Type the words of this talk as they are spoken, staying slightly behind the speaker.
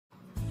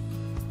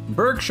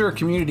Berkshire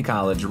Community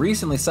College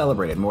recently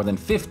celebrated more than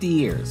 50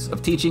 years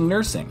of teaching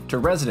nursing to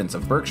residents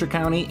of Berkshire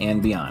County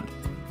and beyond.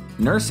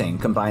 Nursing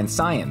combines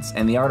science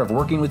and the art of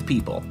working with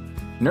people.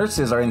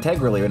 Nurses are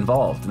integrally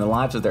involved in the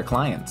lives of their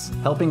clients,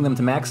 helping them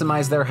to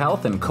maximize their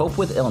health and cope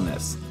with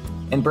illness.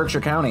 In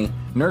Berkshire County,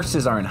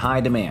 nurses are in high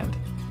demand.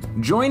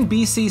 Join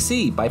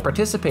BCC by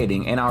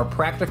participating in our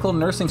Practical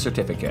Nursing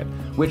Certificate,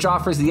 which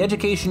offers the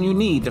education you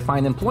need to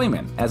find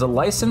employment as a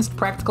licensed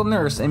practical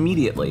nurse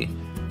immediately.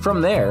 From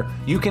there,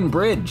 you can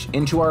bridge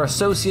into our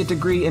Associate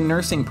Degree in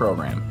Nursing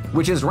program,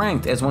 which is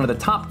ranked as one of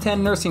the top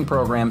 10 nursing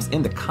programs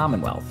in the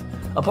Commonwealth.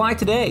 Apply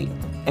today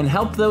and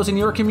help those in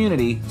your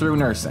community through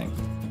nursing.